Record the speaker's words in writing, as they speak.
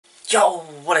Yo,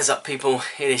 what is up people?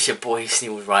 It is your boy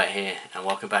Sneebles right here, and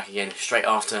welcome back again straight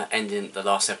after ending the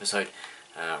last episode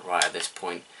right at this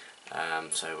point.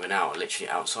 So we're now literally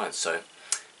outside, so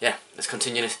yeah, let's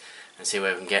continue this and see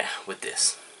where we can get with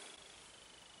this.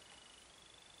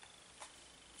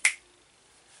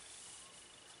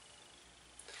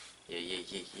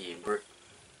 Yeah, bro.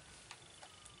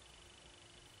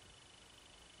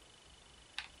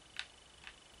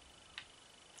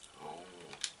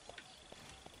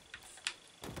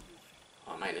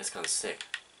 Oh mate, this gun's sick.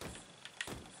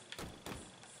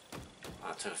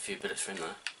 I took a few bullets from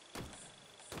there.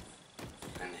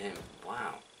 And him.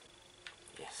 Wow.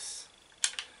 Yes.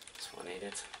 That's what I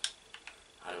needed.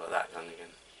 I got that gun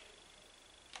again.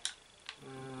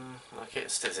 Okay,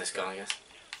 let's stick this gun, I guess.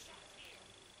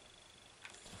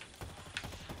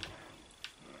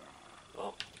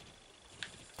 Oh.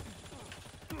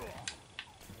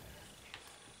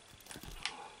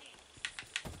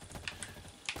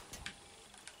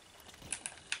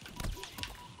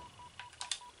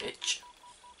 Bitch.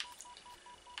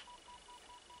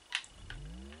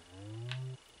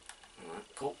 Alright,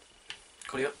 cool.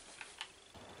 Call you up.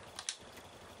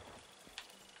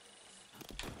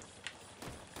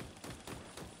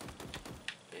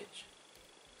 Bitch.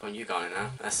 Come on, you got it now.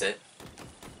 That's it.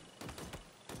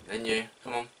 Then you.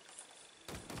 Come on.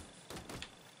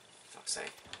 Fuck's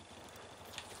sake.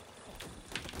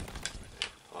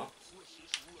 What?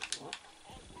 What?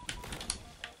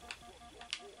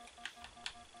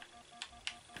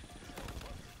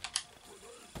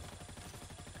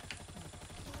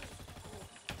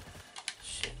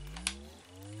 Shit.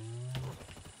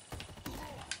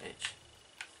 Bitch.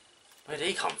 Where did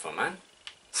he come from, man?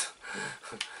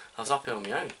 I was up here on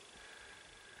my own.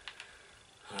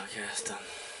 Okay, that's done.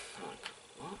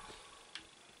 What?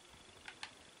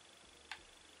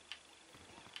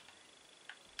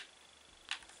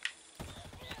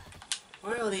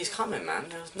 Where are these coming, man?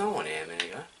 There was no one here a minute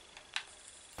ago.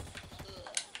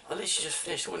 I literally just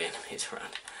finished all the enemies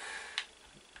around.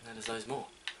 And there's loads more.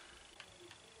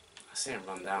 I see him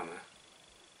run down there.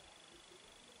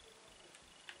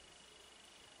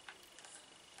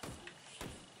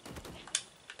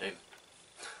 Boom.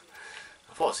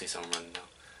 I thought I see someone running down.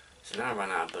 So now I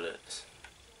ran out of bullets.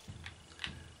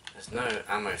 There's no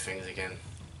ammo things again.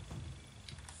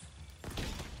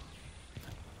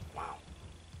 Wow.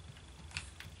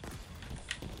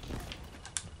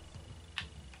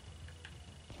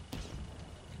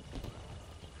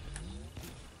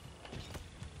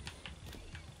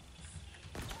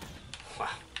 Wow.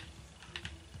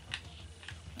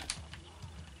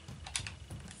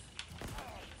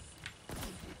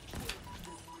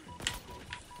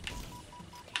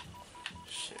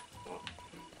 Shit. What?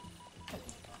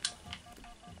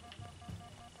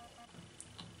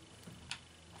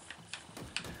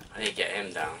 I need to get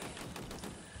him down.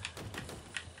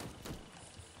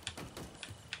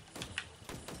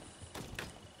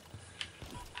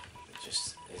 It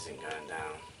just isn't going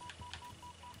down.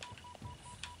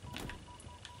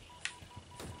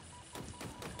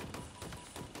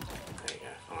 There you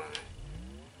go, finally.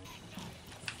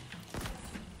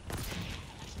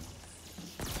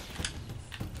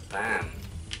 Bam.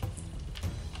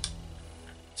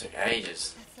 Took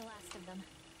ages. That's the last of them.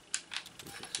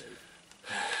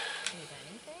 Need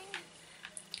anything?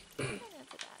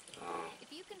 That's that. Oh. If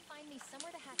you can find me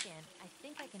somewhere to hack in, I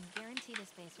think I can guarantee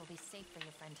this base will be safe for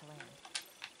your friend to land.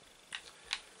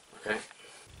 Okay.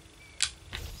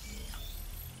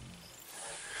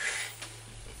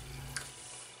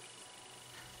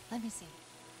 Let me see.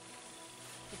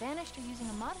 The Banished are using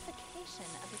a modification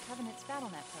of the Covenant's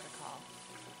BattleNet protocol.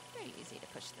 Pretty easy to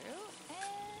push through,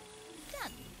 and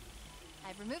done.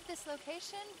 I've removed this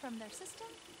location from their system.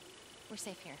 We're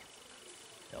safe here.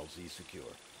 LZ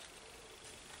secure.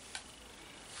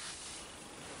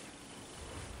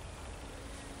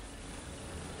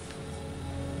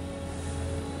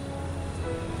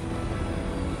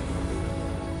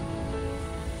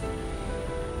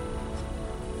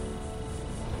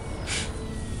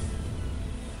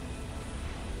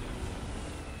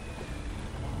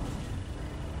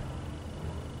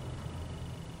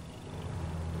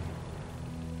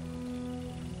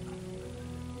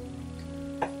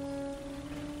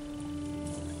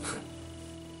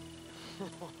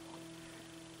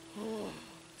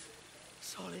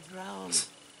 Solid ground. As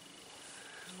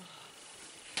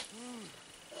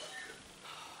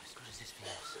good as this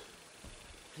feels.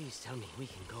 Please tell me we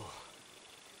can go.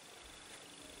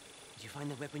 Did you find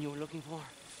the weapon you were looking for?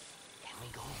 Can we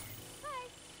go? Hi.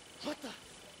 What the?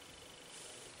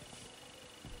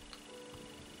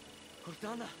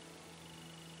 Cortana.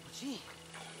 What's she?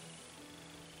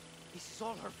 This is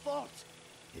all her fault.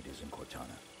 It isn't,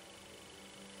 Cortana.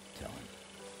 Tell him.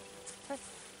 But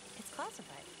it's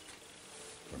classified.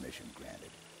 Permission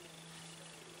granted.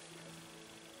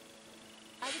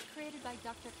 I was created by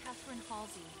Dr. Catherine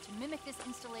Halsey to mimic this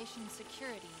installation's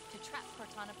security to trap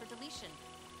Cortana for deletion.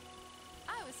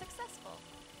 I was successful.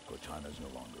 Cortana's no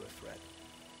longer a threat.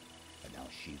 And now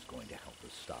she's going to help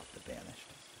us stop the Banished.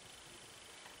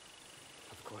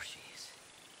 Of course she is.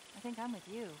 I think I'm with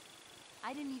you.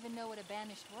 I didn't even know what a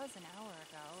banished was an hour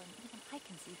ago, and even I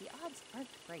can see the odds aren't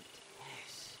great.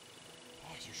 Yes.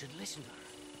 Yes, you should listen to her.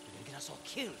 You're gonna get us all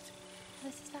killed.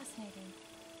 This is fascinating.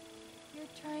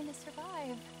 You're trying to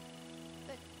survive.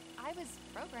 But I was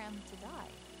programmed to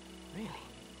die. Really?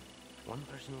 One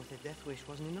person with a death wish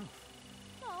wasn't enough.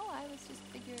 No, I was just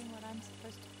figuring what I'm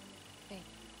supposed to... Wait.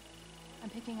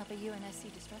 I'm picking up a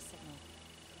UNSC distress signal.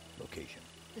 Location.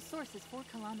 The source is 4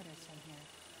 kilometers from here.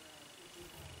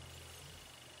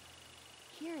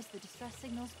 Here is the distress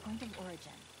signal's point of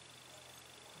origin.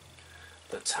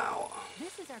 The tower.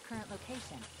 This is our current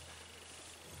location.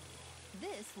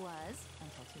 This was,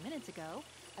 until 2 minutes ago,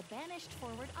 a banished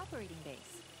forward operating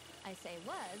base. I say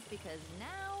was because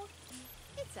now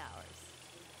it's ours.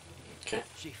 Okay.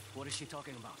 Chief, what is she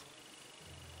talking about?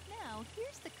 Now,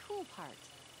 here's the cool part.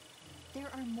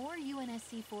 There are more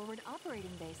UNSC forward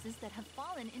operating bases that have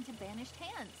fallen into banished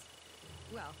hands.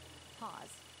 Well,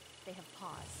 paws. They have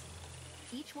paws.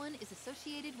 Each one is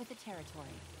associated with a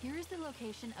territory. Here is the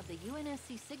location of the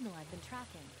UNSC signal I've been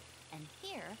tracking. And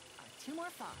here are 2 more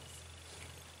fogs.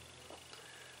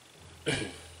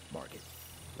 Mark it.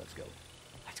 Let's go.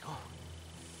 Let's go.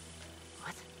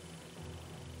 What?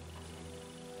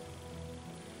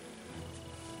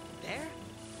 There?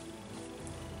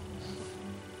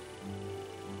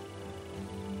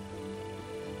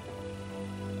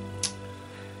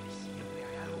 Siempre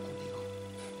hay algo contigo.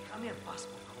 Déjame en paz,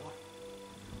 por favor.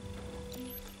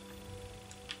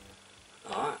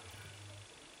 Alright.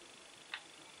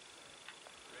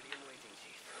 Ready and waiting,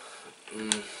 Chief.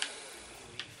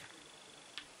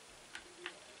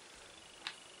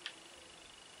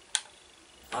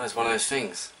 Oh, it's one of those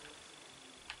things.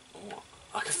 Oh,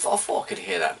 I thought I could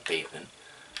hear that beeping.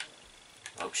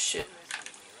 Oh shit.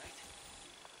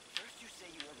 First you say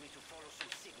you want me to follow some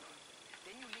signal.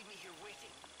 Then you leave me here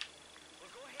waiting.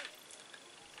 Well, go ahead.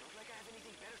 It's not like I have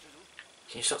anything better to do.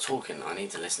 Can you stop talking? I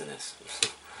need to listen to this.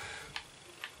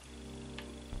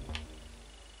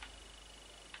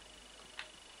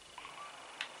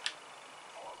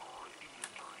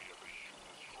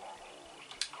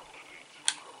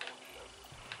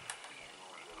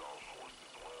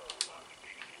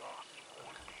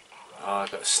 Oh, I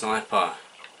got a sniper.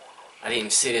 I didn't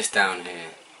even see this down here.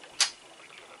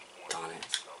 Darn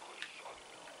it.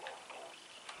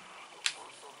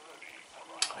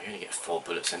 I only get 4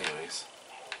 bullets anyways.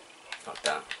 Fuck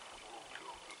that.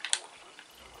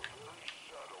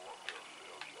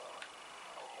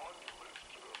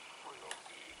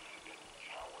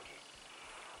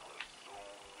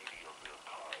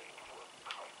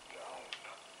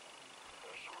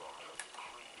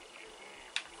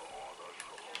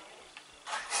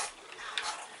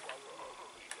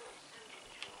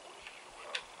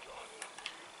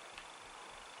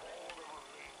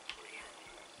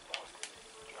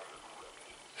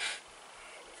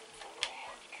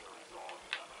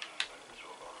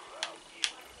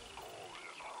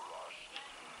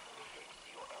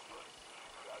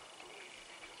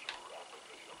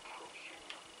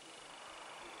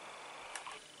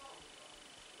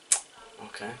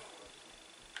 Okay.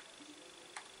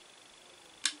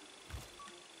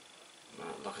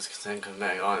 Lockers contain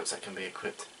cosmetic items that can be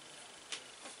equipped.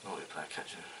 Multiplayer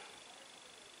catcher.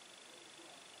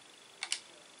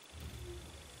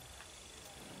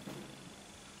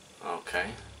 Okay.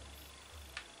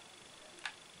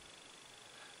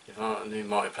 If I want a new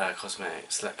multiplayer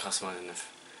cosmetic, select customizing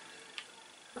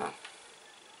the. Oh.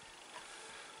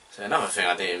 So another thing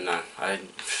I didn't even know. I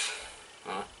didn't.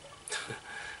 Alright.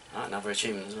 Alright, another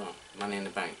achievement as well. Money in the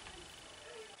bank.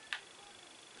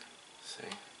 See.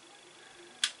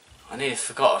 I nearly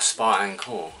forgot a Spartan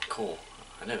core.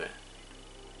 I knew it.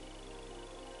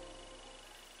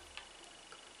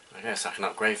 I guess I can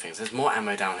upgrade things. There's more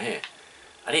ammo down here.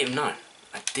 I didn't even know.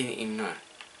 I didn't even know.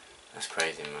 That's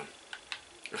crazy, man.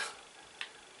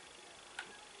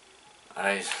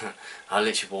 I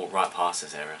literally walked right past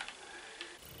this area.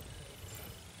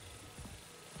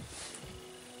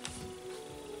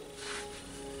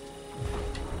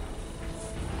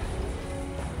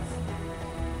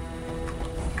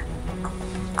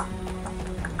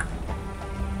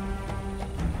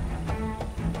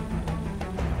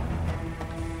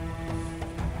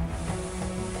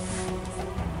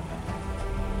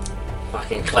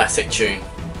 Fucking classic tune.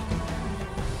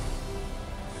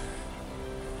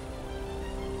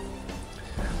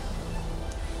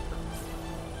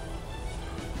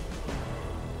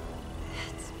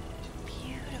 That's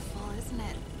beautiful, isn't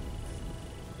it?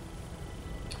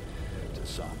 To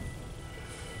some.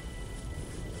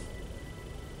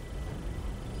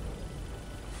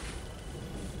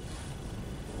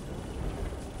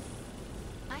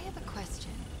 I have a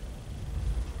question.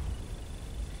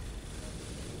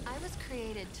 I was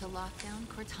created to lock down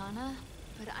Cortana,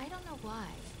 but I don't know why.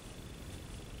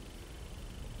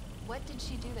 What did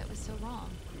she do that was so wrong?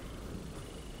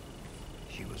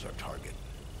 She was our target.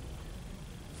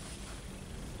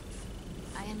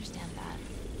 I understand that,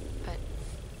 but...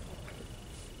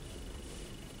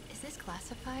 is this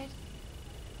classified?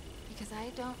 Because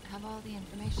I don't have all the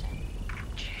information.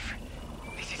 Chief,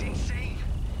 this is insane.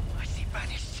 I see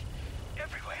banished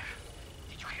everywhere.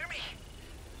 Did you hear me?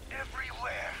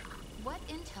 Everywhere. What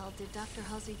intel did Dr.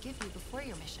 Halsey give you before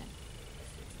your mission?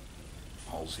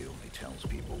 Halsey only tells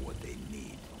people what they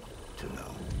need to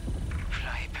know.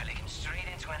 Fly Pelican straight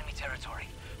into enemy territory.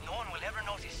 No one will ever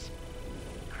notice.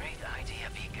 Great idea,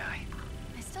 big guy.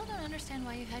 I still don't understand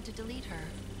why you had to delete her.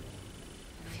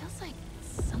 It feels like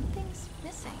something's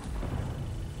missing.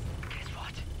 Guess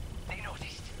what? They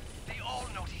noticed. They all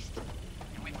noticed.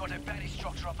 And we've got a banished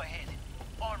structure up ahead.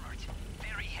 Armored.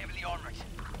 Very heavily armored.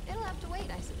 It'll have to wait,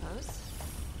 I suppose.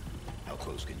 How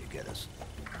close can you get us?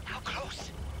 How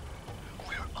close?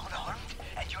 We're unarmed,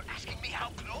 and you're asking me how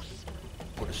close?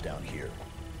 Put us down here.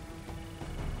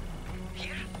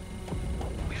 Here?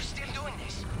 We're still doing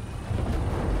this.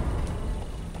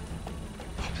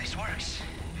 Hope this works,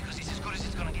 because it's as good as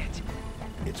it's gonna get.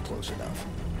 It's close enough.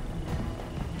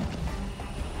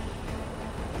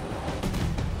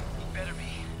 It better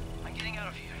be. I'm getting out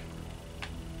of here.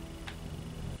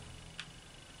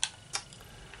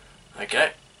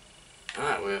 Okay.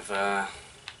 Alright, we've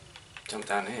jumped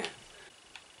down here.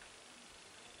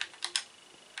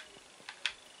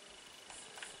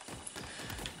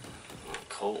 Oh,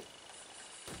 cool.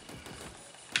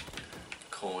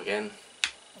 Cool again.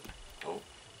 Oh.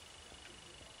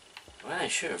 Where are they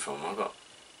shooting from? I've got...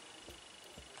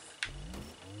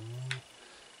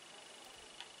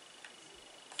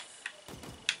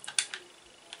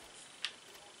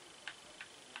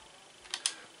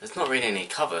 There's not really any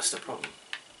cover, that's the problem.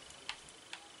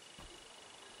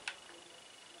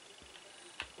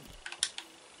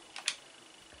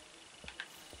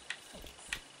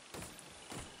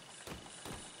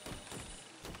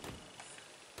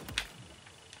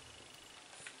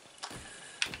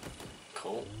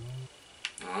 Cool.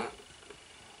 Alright.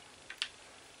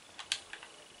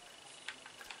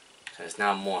 So there's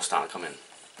now more starting to come in.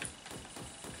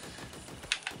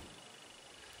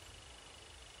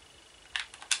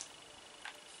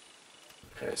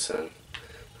 Okay, so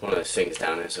one of those things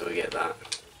down there, so we get that.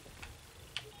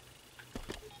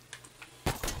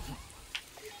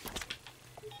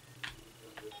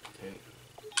 Okay.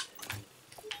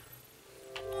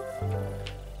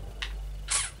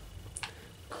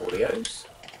 Audios.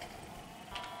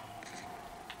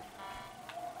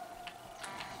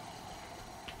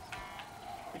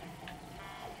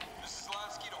 This is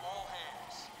Lasky to all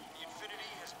hands. The Infinity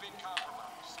has been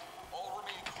compromised. All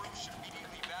remaining crew should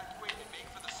immediately evacuate and make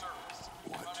for the surface.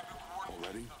 What?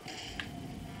 Already?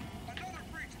 Another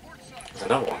breach port side. There's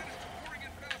another one. Pouring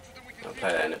in faster than we can I'll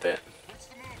play that in a bit. What's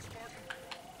the move, Spartan?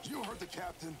 You heard the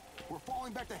captain. We're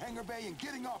falling back to Hangar Bay and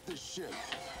getting off this ship.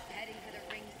 Heading for the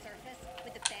ring surface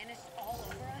with the banished all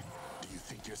over us? Do you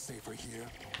think you're safer here?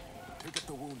 Pick up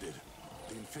the wounded.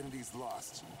 The Infinity's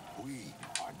lost. We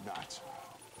are not.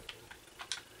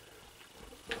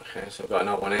 Okay, so we've got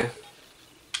another one here.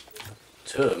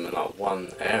 Two of them in like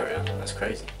one area. That's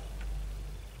crazy.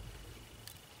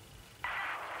 Alright,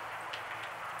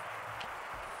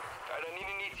 I need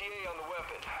an ETA on the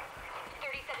weapon.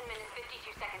 37 minutes,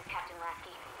 52 seconds, Captain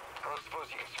Lasky. I don't suppose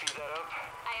you can speed that up?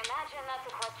 I imagine that's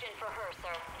a question for her,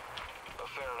 sir.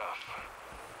 Fair enough.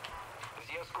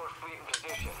 Is the escort fleet in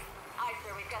position? Aye,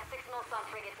 sir. We've got 6 Milson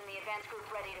frigates in the advance group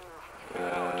ready to move.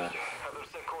 Have them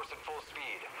set course at full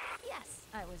speed. Yes,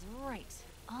 I was right.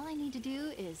 All I need to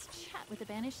do is chat with the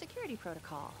banished security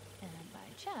protocol. And by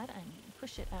chat, I mean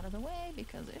push it out of the way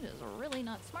because it is really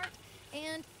not smart.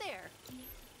 And there.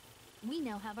 We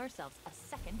now have ourselves a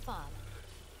second fob.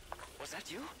 Was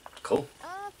that you? Cool.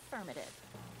 Affirmative.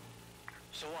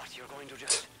 So what, you're going to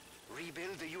just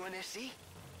rebuild the UNSC?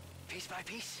 Piece by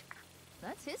piece?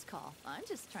 That's his call. I'm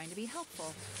just trying to be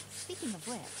helpful. Speaking of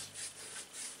which,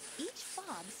 each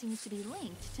fob seems to be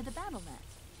linked to the BattleNet.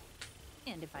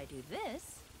 And if I do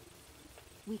this,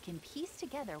 we can piece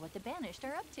together what the Banished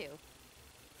are up to.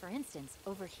 For instance,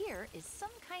 over here is some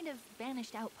kind of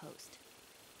banished outpost.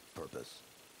 Purpose?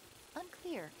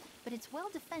 Unclear, but it's well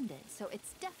defended, so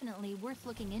it's definitely worth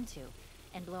looking into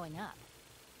and blowing up.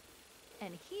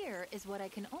 And here is what I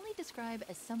can only describe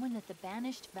as someone that the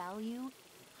Banished value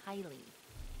highly.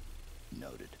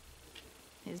 Noted.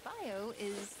 His bio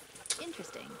is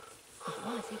interesting. If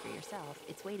you want to see for yourself,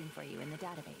 it's waiting for you in the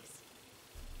database.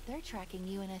 They're tracking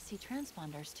UNSC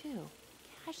transponders too.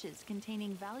 Caches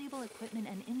containing valuable equipment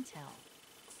and intel.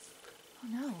 Oh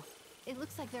no. It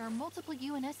looks like there are multiple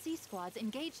UNSC squads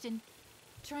engaged in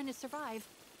trying to survive.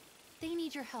 They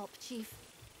need your help, Chief.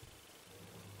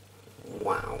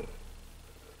 Wow.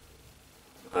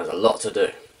 There's a lot to do.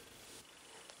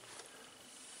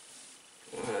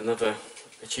 Another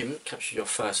achievement, capture your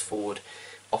first forward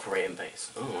operating base.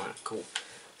 Alright, cool.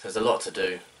 So there's a lot to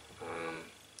do.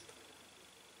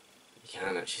 You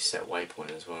can actually set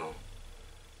waypoint as well.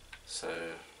 So,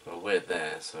 well, we're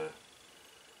there, so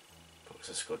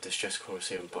boxer squad, distress call,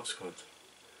 receiving box squad.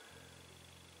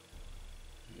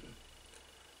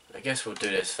 I guess we'll do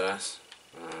this first.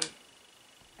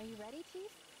 Are you ready,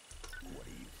 Chief? What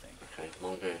do you think? Okay,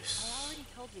 mongoose. I already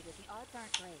told you that the odds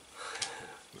aren't great.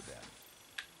 With them?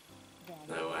 Then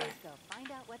No way. let's go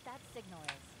find out what that signal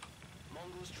is.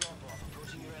 Mongoose drop off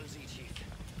approaching your LZ, Chief.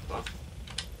 What?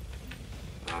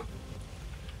 Oh.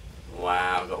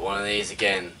 Wow, got one of these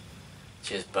again.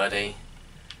 Cheers, buddy.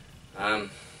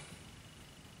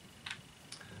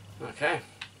 Okay.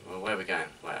 Well, where are we going?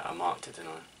 Wait, I marked it,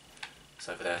 didn't I? It's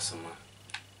over there somewhere.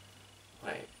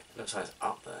 Wait, looks like it's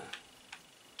up there.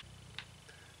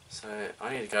 So,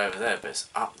 I need to go over there, but it's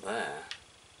up there.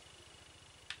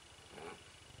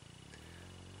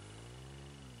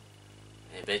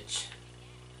 Hey, bitch.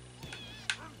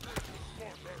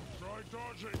 Try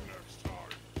dodging next time.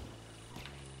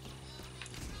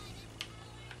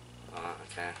 Oh,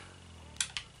 okay.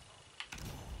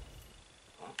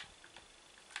 What?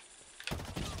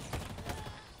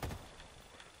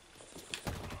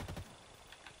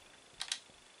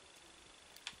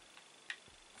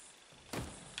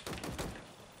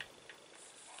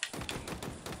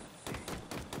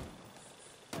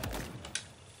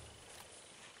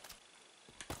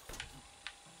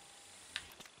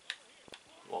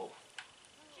 Whoa.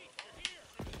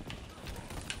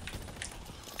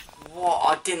 What?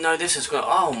 I didn't know this was going to...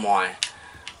 Oh my.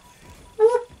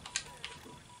 Whoop.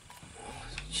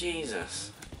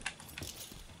 Jesus.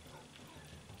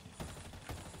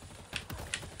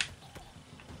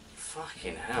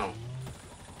 Fucking hell.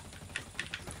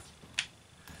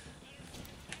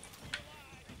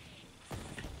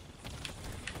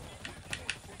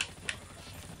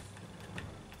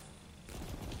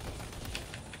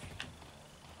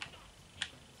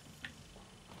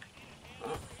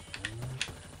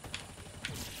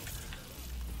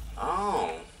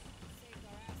 Oh.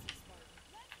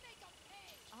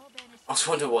 I was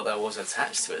wondering what that was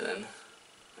attached to it then.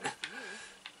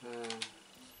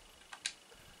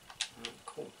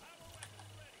 Cool.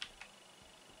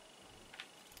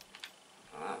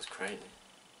 Oh, that was crazy.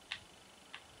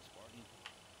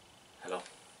 Hello.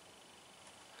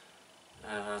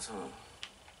 That's all.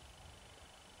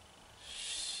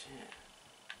 Shit.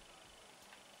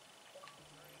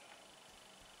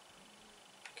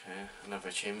 Okay, another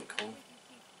achievement, cool.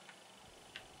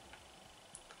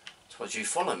 So what, do you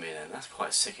follow me then? That's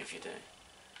quite sick if you do.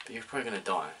 But you're probably gonna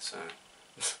die, so...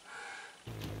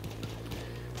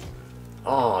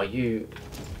 Oh, you...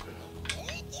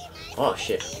 Oh,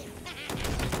 shit.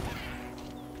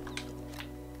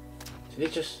 Did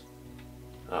he just...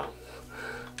 Oh.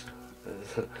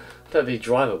 That'd be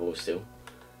drivable still.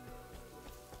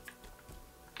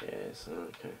 Yes,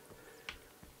 okay.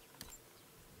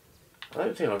 I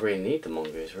don't think I really need the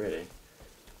mongoose, really.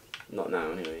 Not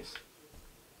now, anyways.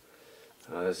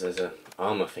 Oh, there's a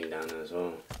armor thing down there as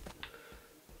well.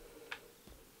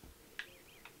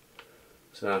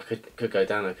 So now I could go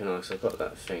down there, couldn't I? Because I've got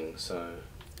that thing, so...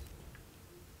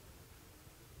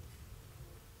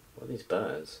 What are these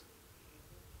birds?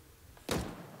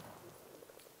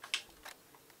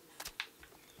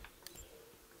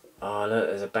 Oh, look,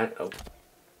 there's a bank. Oh.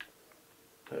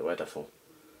 Wait, where'd that fall?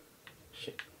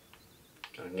 Shit.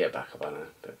 I can get back up by now,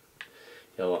 but...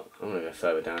 You know what? I'm gonna go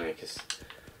further down here, because...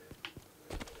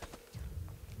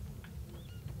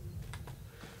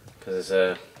 there's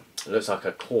a... It looks like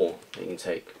a core that you can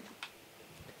take.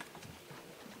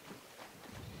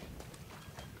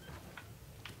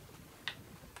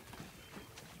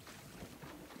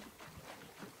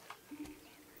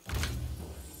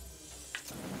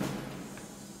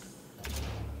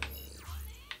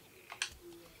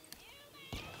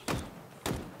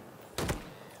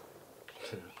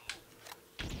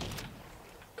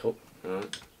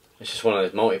 Alright. It's just one of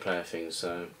those multiplayer things,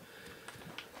 so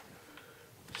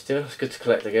still, it's good to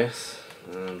collect, I guess.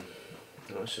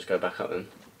 Let's just go back up then.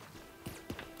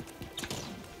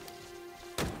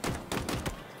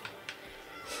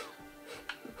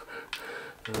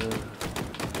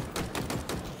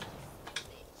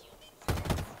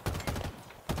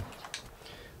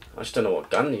 I just don't know what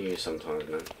gun to use sometimes,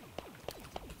 man.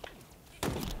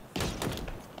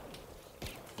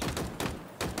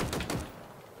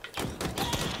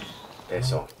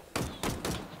 Piss off.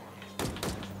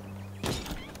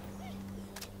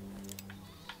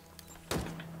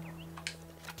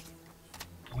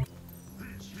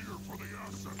 He's here for the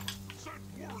asset. Send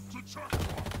word to Chak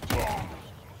Lok.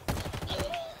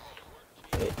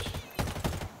 Bitch.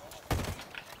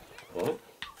 What?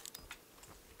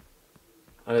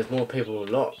 Oh, there's more people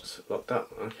locked up.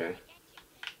 Okay.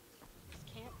 This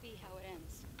can't be how it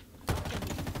ends.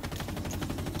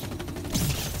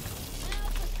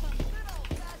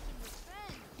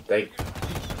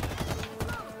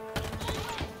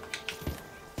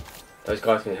 Those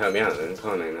guys can help me out then,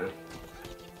 can't they now?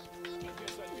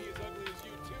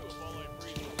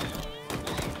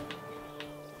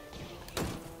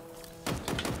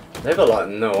 They've got like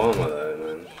no armor though,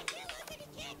 man.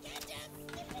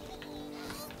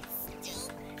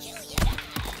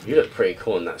 You look pretty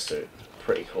cool in that suit.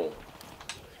 Pretty cool.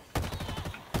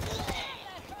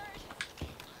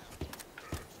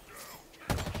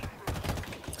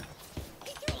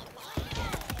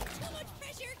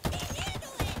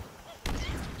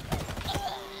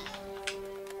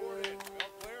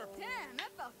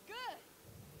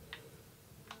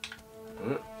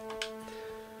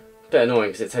 Bit annoying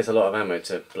because it takes a lot of ammo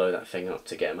to blow that thing up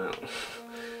to get him out.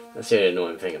 That's the only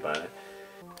annoying thing about it.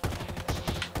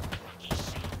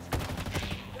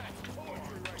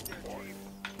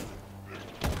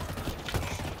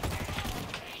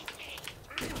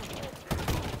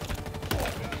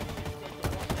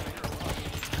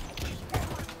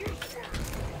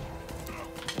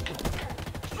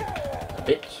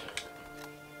 Bitch.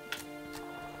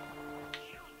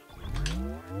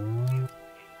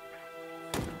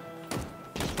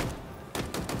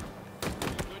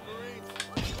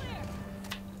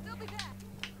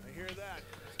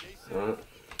 Right.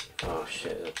 Oh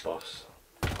shit, there's a boss.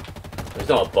 He's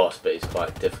not a boss, but he's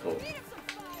quite difficult.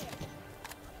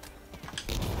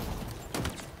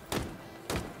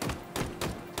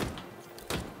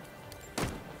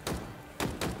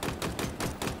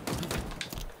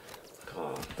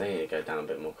 God, they need to go down a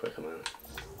bit more quicker, man.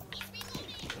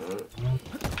 Right.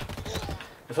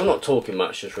 If I'm not talking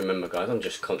much, just remember, guys, I'm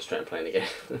just concentrating playing the game.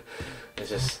 There's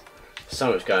just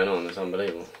so much going on, it's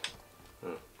unbelievable.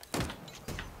 Oh.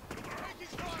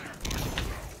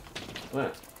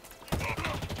 Where?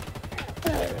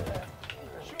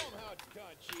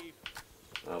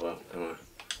 Oh well, don't worry.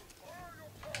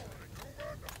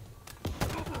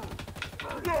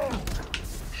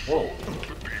 Whoa.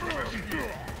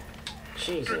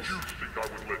 Jesus.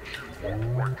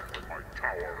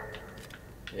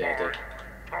 Yeah, I did.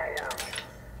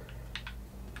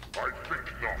 I think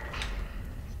not.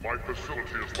 My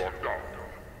facility is locked down.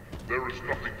 There is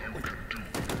nothing you can do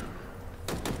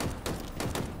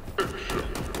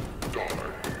except die.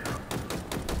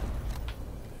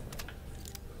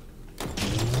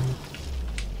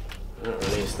 I'll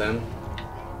release them.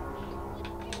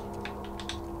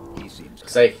 He seems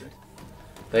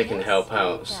They can help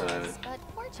out, so. But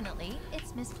fortunately,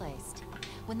 it's misplaced.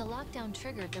 When the lockdown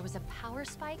triggered, there was a power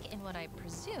spike in what I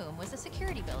presume was a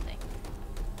security building.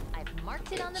 I've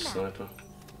marked it on the map. Sniper.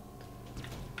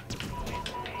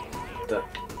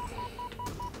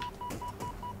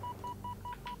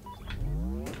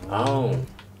 Oh,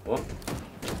 what?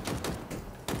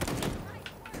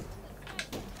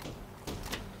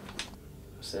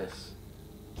 What's this?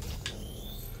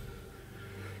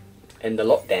 End the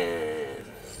lockdown.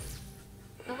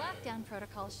 The lockdown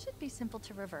protocol should be simple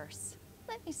to reverse.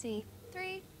 Let me see.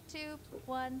 3, 2,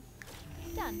 1.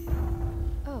 Done.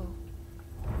 Oh,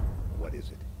 What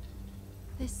is it?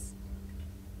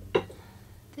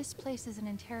 this place is an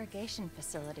interrogation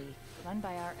facility run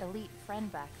by our elite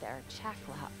friend back there, Chak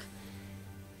Lok.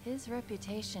 His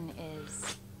reputation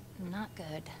is not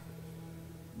good.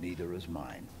 Neither is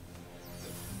mine.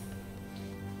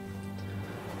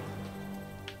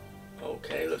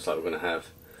 Okay, looks like we're gonna have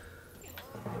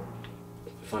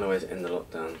find a way to end the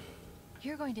lockdown.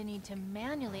 You're going to need to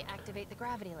manually activate the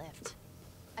gravity lift.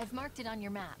 I've marked it on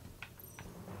your map.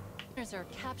 Prisoners are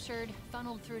captured,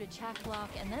 funneled through to Chak Lok,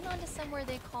 and then onto somewhere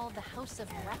they call the House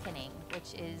of Reckoning,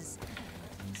 which is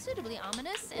suitably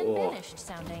ominous and Whoa. vanished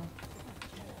sounding.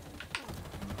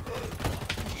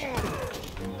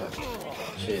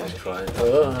 Jesus Christ.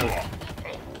 Oh.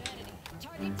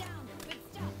 Target down. Good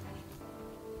stuff.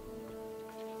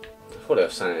 I thought there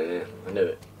was something in there. I knew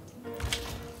it.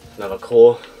 Another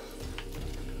core.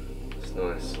 It's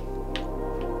nice.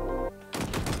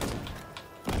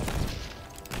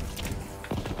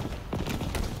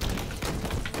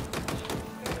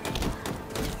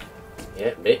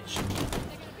 Yeah, bitch.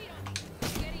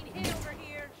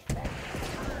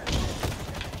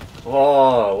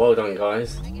 Oh, well done,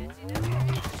 guys.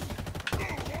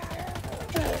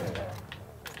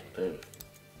 Boom.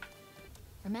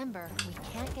 Remember, we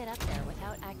can't get up there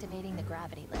without activating the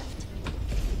gravity lift.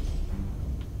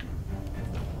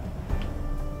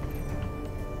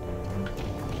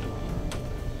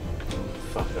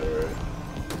 Fucker.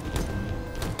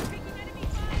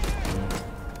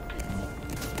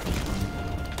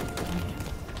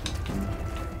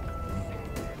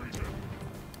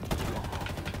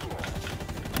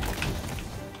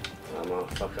 That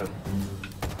motherfucker.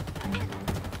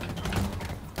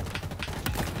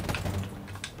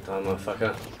 That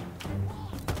motherfucker.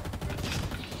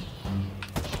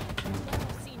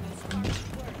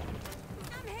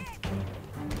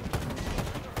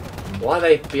 Why are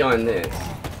they behind this?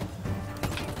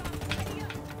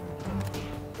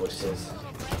 What is this? Sound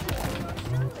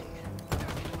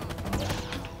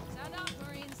off,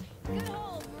 Marines. Good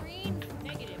hold, Marine.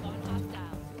 Negative on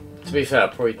hostile. To be fair, I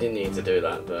probably didn't need to do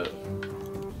that, but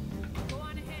Go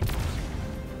on ahead.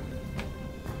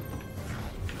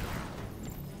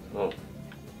 oh,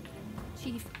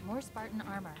 Chief, more Spartan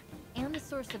armor, and the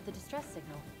source of the distress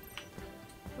signal.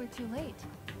 We're too late.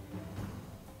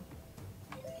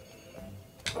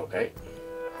 okay.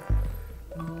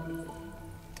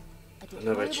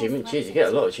 Another deployable achievement. threat Jeez, you get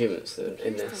a lot of sensor achievements in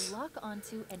appears this. to lock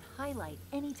onto and highlight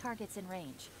any targets in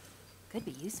range. Could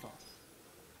be useful.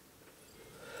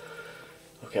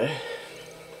 Okay.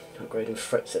 Upgrading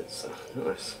threat sensor.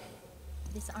 Nice.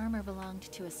 This armor belonged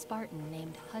to a Spartan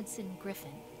named Hudson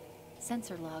Griffin.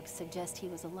 Sensor logs suggest he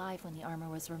was alive when the armor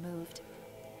was removed.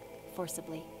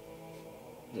 Forcibly.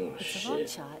 Oh It's a long shit.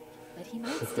 shot, but he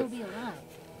might still be alive.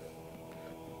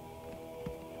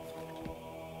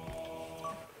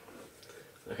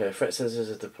 Okay, a threat sensor is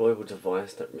a deployable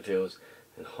device that reveals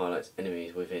and highlights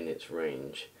enemies within its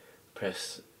range.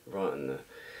 Press right on the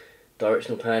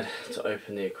directional pad to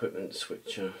open the equipment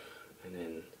switcher, and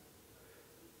then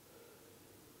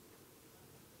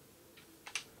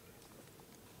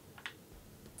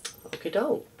okay,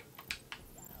 dope.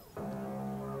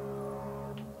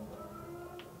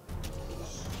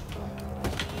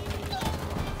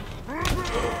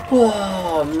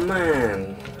 Oh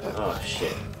man! Oh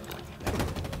shit!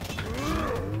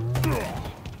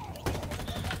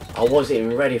 I wasn't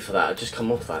even ready for that. I just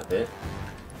come off that bit.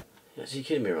 You're actually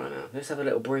kidding me right now. Let's have a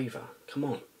little breather. Come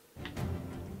on.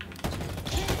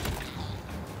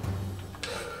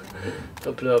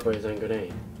 Got blew up by his own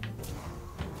grenade.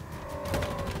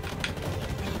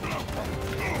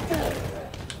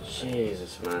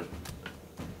 Jesus, man.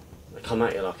 They come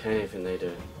at you like anything they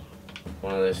do.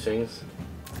 One of those things.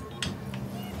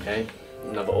 Okay,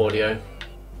 another audio.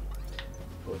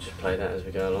 We'll just play that as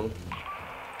we go along.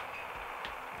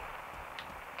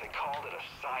 They called it a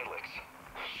Silex.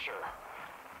 Sure.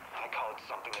 I call it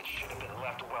something that should have been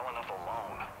left well enough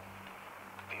alone.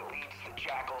 The elites, the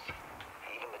jackals,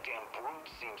 even the damn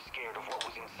brutes seemed scared of what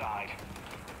was inside.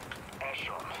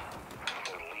 Eshram,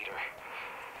 their leader,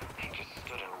 he just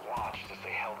stood and watched as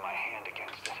they held my hand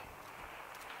against it.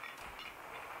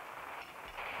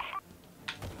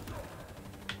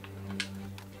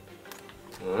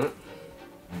 Alright.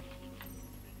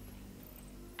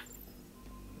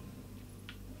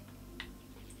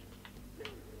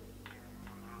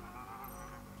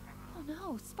 Oh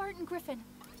no, Spartan Griffin.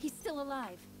 He's still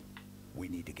alive. We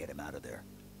need to get him out of there.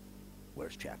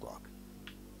 Where's Chak Lok?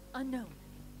 Unknown.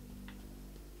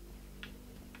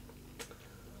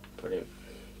 Brilliant.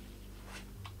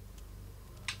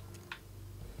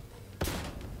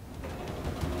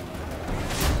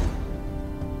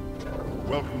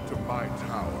 Welcome to my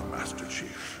tower, Master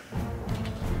Chief.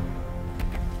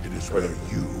 It is where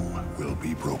you will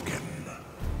be broken.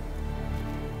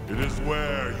 It is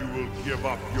where you will give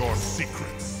up your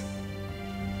secrets.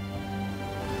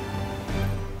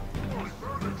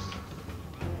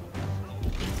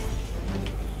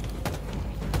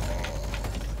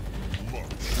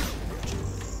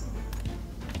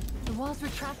 The wall's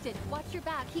retracted. Watch your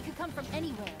back. He could come from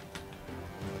anywhere.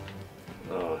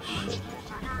 Oh shit.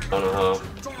 Oh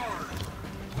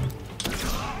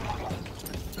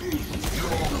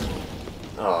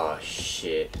no. Oh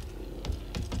shit.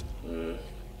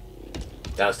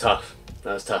 That was tough.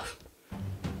 That was tough.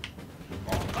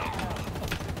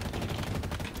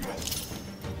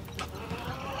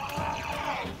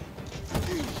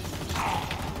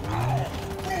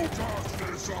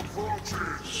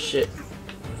 Shit.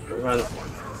 Run.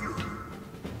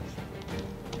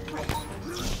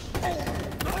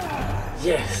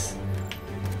 Yes.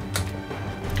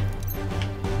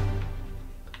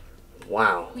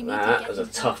 Wow, that was a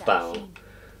tough battle.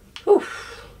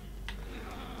 Oof.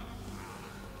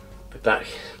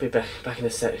 Be back in a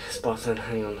sec, Spartan.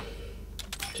 Hang on,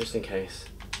 just in case.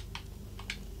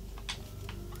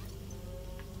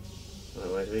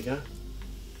 Where do we go?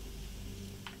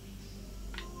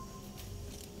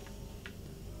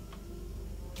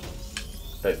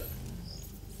 Boom.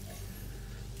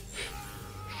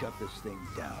 Shut this thing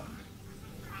down.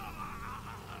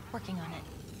 Working on it.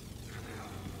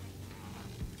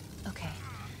 Okay,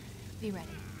 be ready.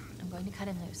 I'm going to cut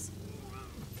him loose.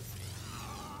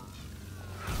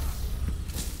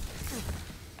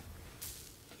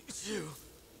 It's you.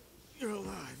 You're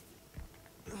alive.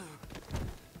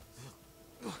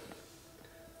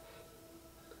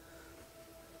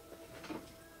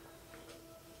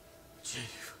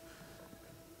 Chief,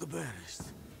 the banished.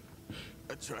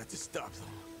 I tried to stop them.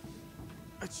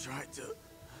 I tried to...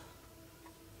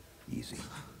 Easy.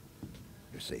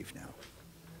 You're safe now.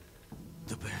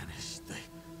 The banished,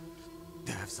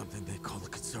 they have something they call the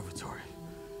conservatory.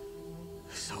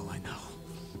 That's all I know.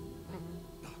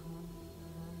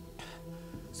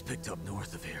 It's picked up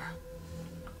north of here.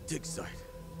 Dig site.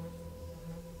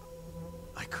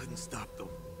 I couldn't stop them.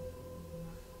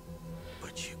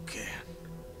 But you can.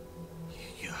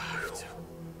 You have to.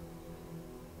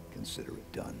 Consider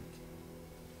it done.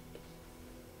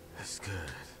 That's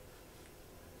good.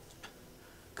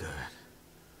 Good.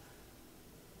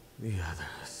 The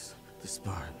others, the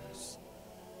Spartans.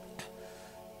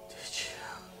 Did you?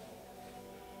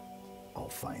 I'll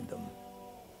find them.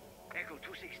 Echo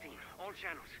 216, all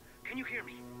channels. Can you hear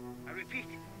me? I repeat,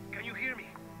 can you hear me?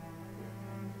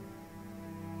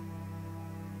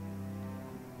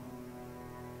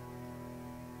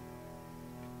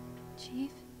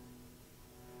 Chief?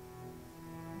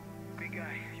 Big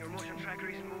guy, your motion tracker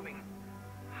isn't moving.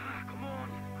 Come on,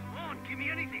 give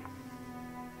me anything.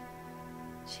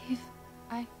 Chief,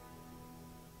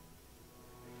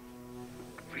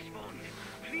 Respond,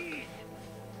 please.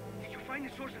 Did you find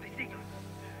the source of the signal?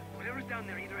 Whatever's down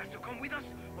there either has to come with us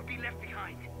or be left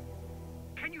behind.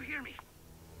 Can you hear me?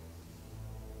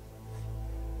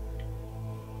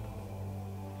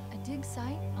 A dig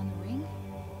site on the ring?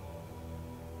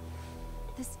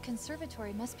 This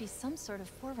conservatory must be some sort of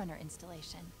Forerunner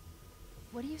installation.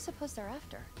 What do you suppose they're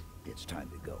after? It's time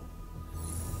to go.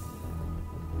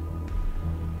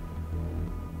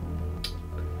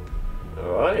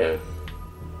 Alright.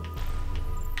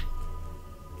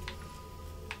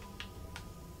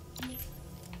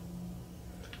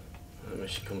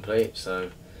 Mission complete,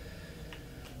 so...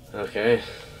 Okay.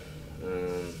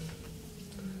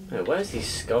 Yeah, where's these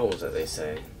skulls that they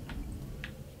say?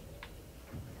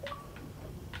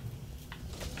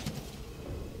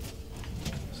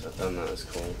 So I've done that, that's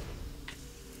cool.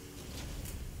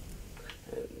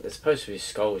 There's supposed to be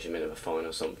skulls you meant to find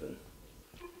or something.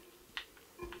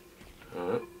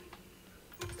 Alright.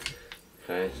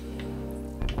 Okay.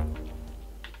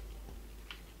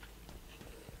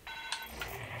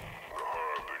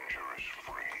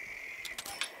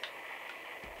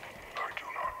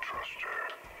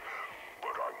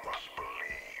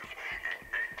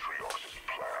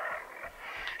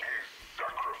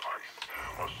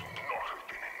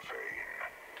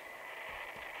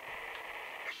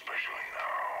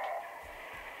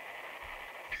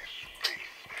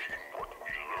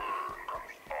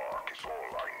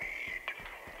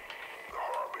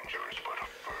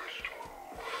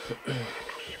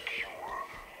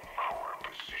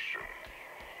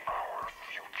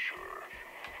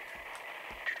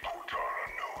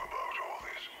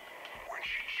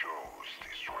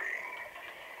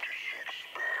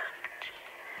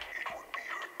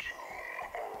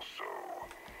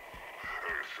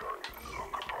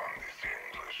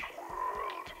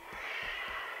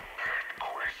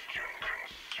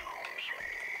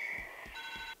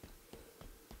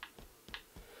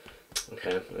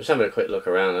 Okay, I'm just having a quick look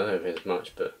around. I don't know if there's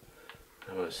much, but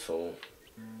almost full.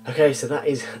 Okay, so that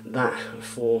is that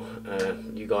for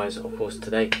you guys, of course,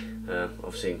 today.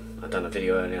 Obviously, I've done a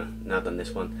video earlier, now I've done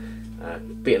this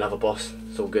one. Beat another boss,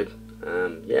 it's all good.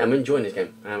 Yeah, I'm enjoying this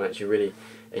game. I'm actually really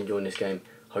enjoying this game.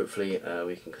 Hopefully,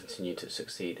 we can continue to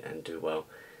succeed and do well.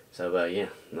 So, yeah,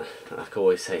 I can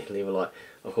always say, leave a like,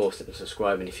 of course, and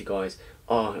subscribe. And if you guys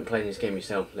are playing this game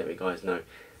yourself, let me guys know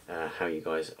how you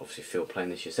guys obviously feel playing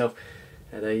this yourself.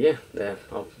 And yeah,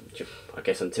 I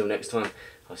guess until next time,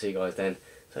 I'll see you guys then.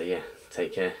 So yeah,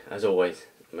 take care. As always,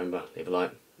 remember, leave a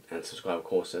like and subscribe, of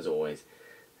course, as always.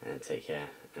 and take care.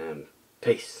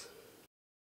 Peace.